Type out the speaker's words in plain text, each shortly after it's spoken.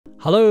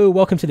Hello,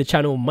 welcome to the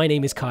channel. My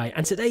name is Kai,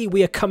 and today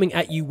we are coming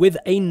at you with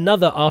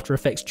another After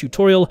Effects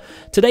tutorial.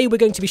 Today we're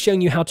going to be showing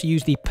you how to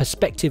use the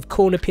perspective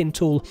corner pin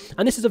tool,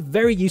 and this is a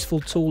very useful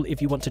tool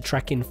if you want to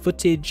track in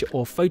footage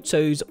or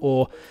photos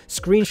or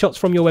screenshots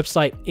from your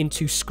website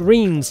into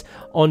screens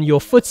on your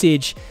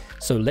footage.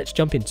 So let's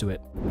jump into it.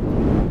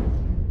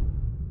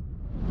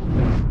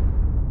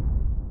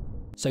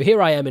 So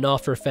here I am in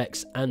After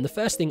Effects, and the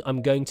first thing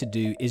I'm going to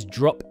do is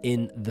drop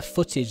in the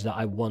footage that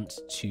I want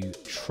to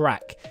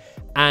track.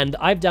 And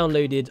I've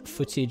downloaded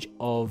footage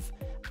of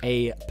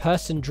a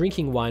person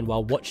drinking wine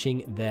while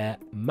watching their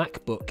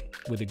MacBook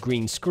with a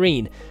green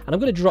screen. And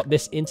I'm going to drop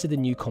this into the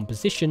new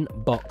composition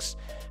box.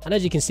 And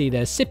as you can see,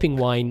 they're sipping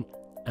wine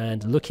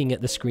and looking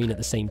at the screen at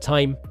the same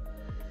time.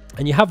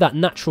 And you have that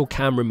natural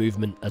camera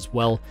movement as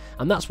well.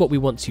 And that's what we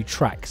want to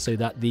track so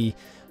that the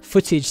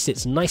footage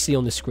sits nicely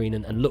on the screen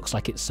and looks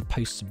like it's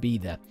supposed to be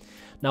there.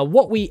 Now,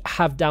 what we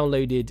have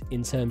downloaded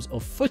in terms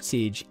of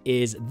footage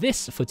is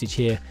this footage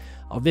here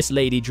of this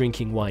lady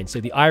drinking wine.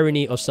 So the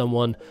irony of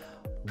someone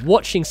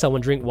watching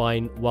someone drink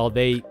wine while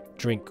they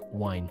drink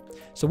wine.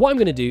 So what I'm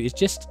going to do is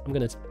I'm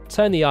going to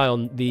turn the eye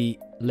on the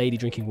lady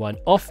drinking wine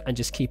off and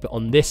just keep it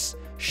on this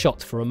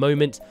shot for a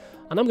moment.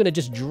 And I'm going to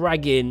just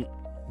drag in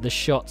the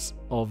shots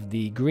of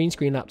the green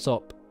screen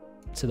laptop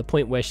to the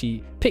point where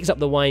she picks up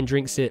the wine,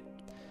 drinks it,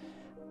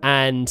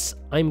 and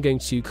I'm going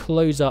to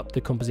close up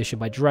the composition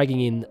by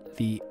dragging in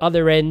the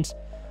other end.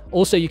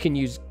 Also, you can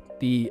use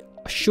the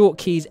short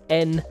keys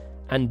N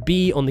and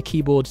B on the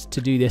keyboard to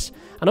do this.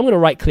 And I'm going to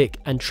right click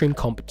and trim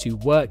comp to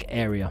work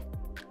area,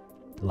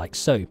 like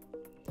so.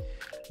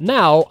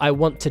 Now I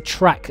want to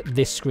track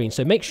this screen.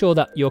 So make sure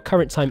that your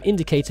current time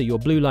indicator, your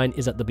blue line,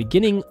 is at the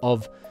beginning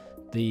of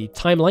the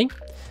timeline.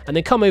 And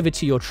then come over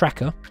to your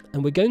tracker,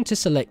 and we're going to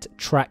select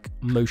track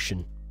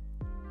motion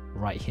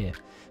right here.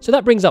 So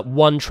that brings up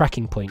one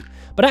tracking point,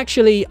 but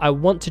actually I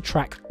want to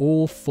track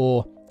all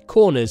four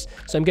corners.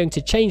 So I'm going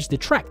to change the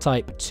track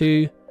type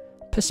to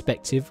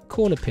perspective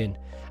corner pin.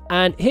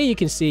 And here you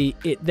can see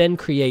it then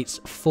creates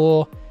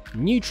 4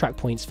 new track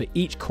points for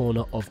each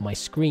corner of my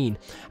screen.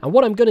 And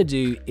what I'm going to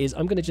do is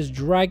I'm going to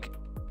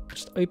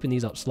just open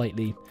these up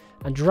slightly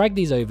and drag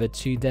these over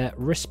to their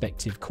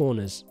respective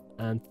corners.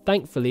 And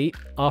thankfully,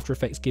 After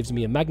Effects gives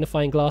me a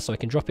magnifying glass so I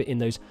can drop it in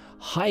those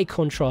high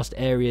contrast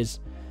areas.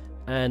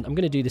 And I'm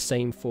going to do the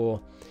same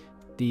for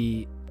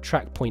the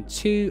track point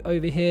 2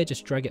 over here.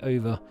 Just drag it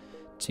over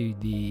to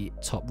the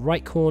top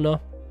right corner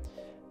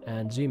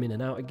and zoom in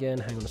and out again.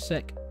 Hang on a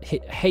sec.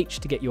 Hit H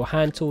to get your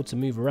hand tool to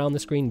move around the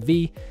screen,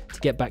 V to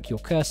get back your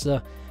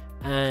cursor,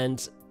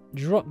 and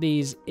drop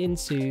these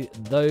into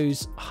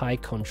those high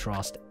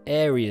contrast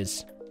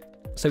areas.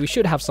 So we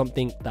should have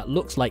something that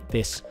looks like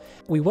this.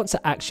 We want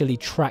to actually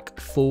track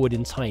forward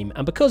in time,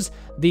 and because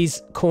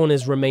these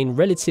corners remain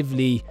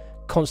relatively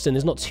constant,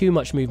 there's not too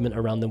much movement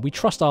around them, we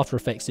trust After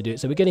Effects to do it.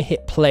 So we're going to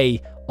hit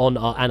play on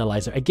our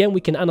analyzer. Again, we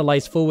can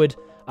analyze forward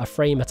a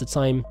frame at a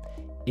time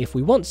if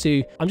we want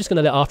to. I'm just going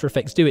to let After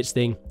Effects do its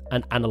thing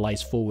and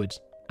analyze forward,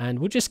 and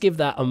we'll just give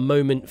that a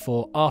moment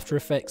for After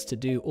Effects to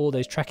do all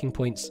those tracking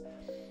points.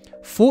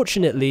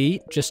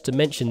 Fortunately, just to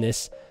mention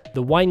this,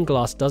 the wine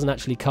glass doesn't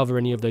actually cover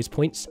any of those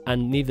points,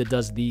 and neither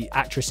does the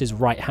actress's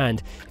right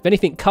hand. If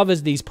anything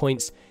covers these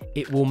points,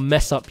 it will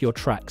mess up your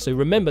track. So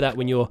remember that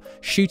when you're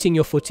shooting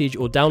your footage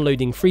or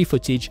downloading free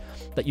footage,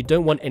 that you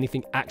don't want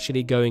anything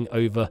actually going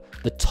over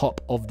the top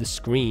of the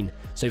screen.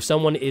 So if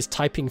someone is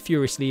typing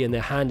furiously and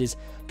their hand is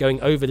going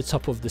over the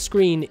top of the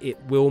screen,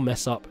 it will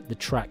mess up the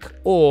track,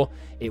 or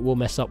it will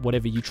mess up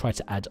whatever you try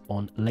to add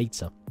on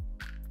later.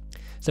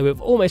 So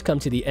we've almost come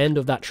to the end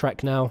of that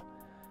track now,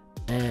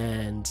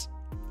 and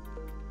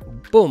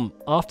boom,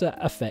 After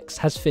Effects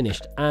has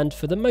finished. And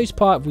for the most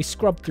part, if we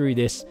scrub through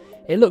this,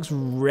 it looks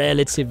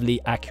relatively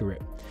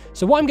accurate.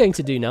 So what I'm going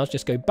to do now is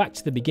just go back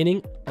to the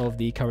beginning of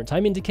the current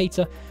time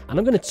indicator, and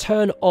I'm going to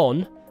turn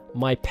on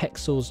my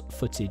Pexels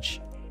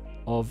footage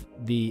of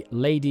the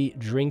lady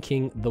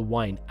drinking the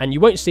wine. And you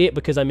won't see it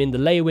because I'm in the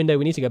layer window.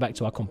 We need to go back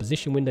to our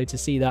composition window to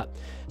see that.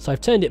 So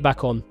I've turned it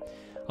back on.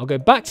 I'll go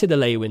back to the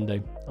layer window.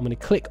 I'm going to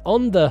click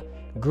on the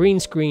green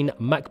screen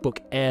MacBook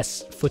Air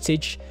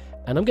footage,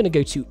 and I'm going to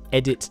go to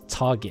edit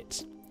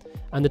target.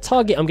 And the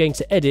target I'm going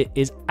to edit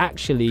is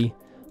actually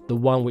the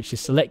one which is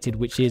selected,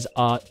 which is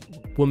our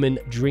woman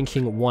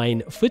drinking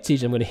wine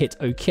footage. I'm going to hit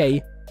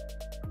OK,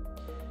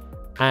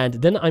 and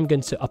then I'm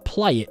going to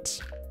apply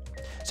it.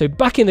 So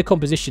back in the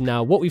composition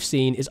now, what we've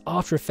seen is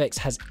After Effects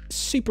has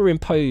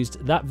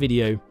superimposed that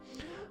video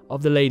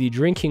of the lady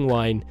drinking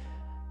wine.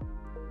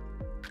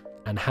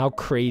 And how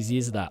crazy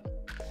is that?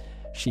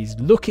 She's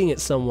looking at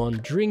someone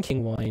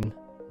drinking wine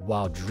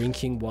while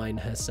drinking wine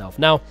herself.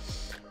 Now,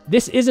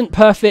 this isn't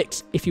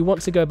perfect. If you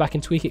want to go back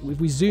and tweak it,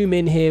 if we zoom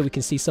in here, we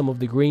can see some of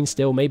the green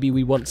still. Maybe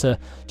we want to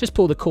just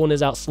pull the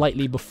corners out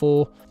slightly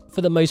before.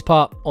 For the most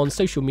part, on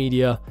social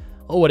media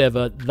or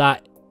whatever,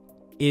 that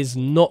is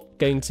not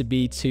going to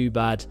be too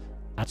bad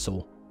at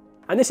all.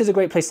 And this is a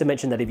great place to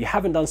mention that if you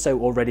haven't done so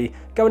already,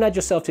 go and add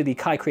yourself to the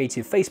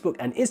KaiCreative Facebook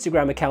and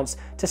Instagram accounts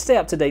to stay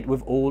up to date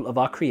with all of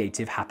our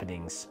creative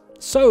happenings.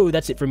 So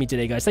that's it from me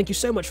today, guys. Thank you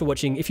so much for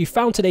watching. If you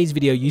found today's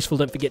video useful,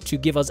 don't forget to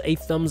give us a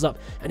thumbs up.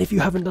 And if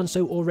you haven't done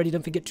so already,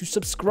 don't forget to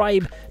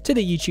subscribe to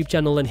the YouTube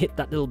channel and hit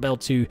that little bell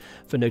too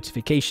for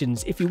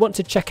notifications. If you want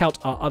to check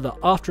out our other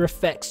After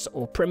Effects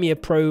or Premiere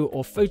Pro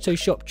or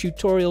Photoshop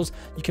tutorials,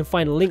 you can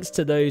find links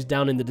to those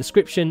down in the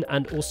description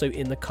and also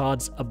in the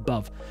cards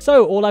above.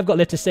 So all I've got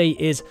left to say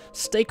is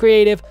stay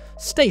creative,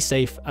 stay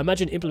safe,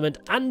 imagine, implement,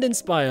 and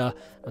inspire.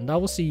 And I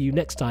will see you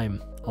next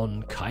time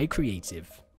on KaiCreative.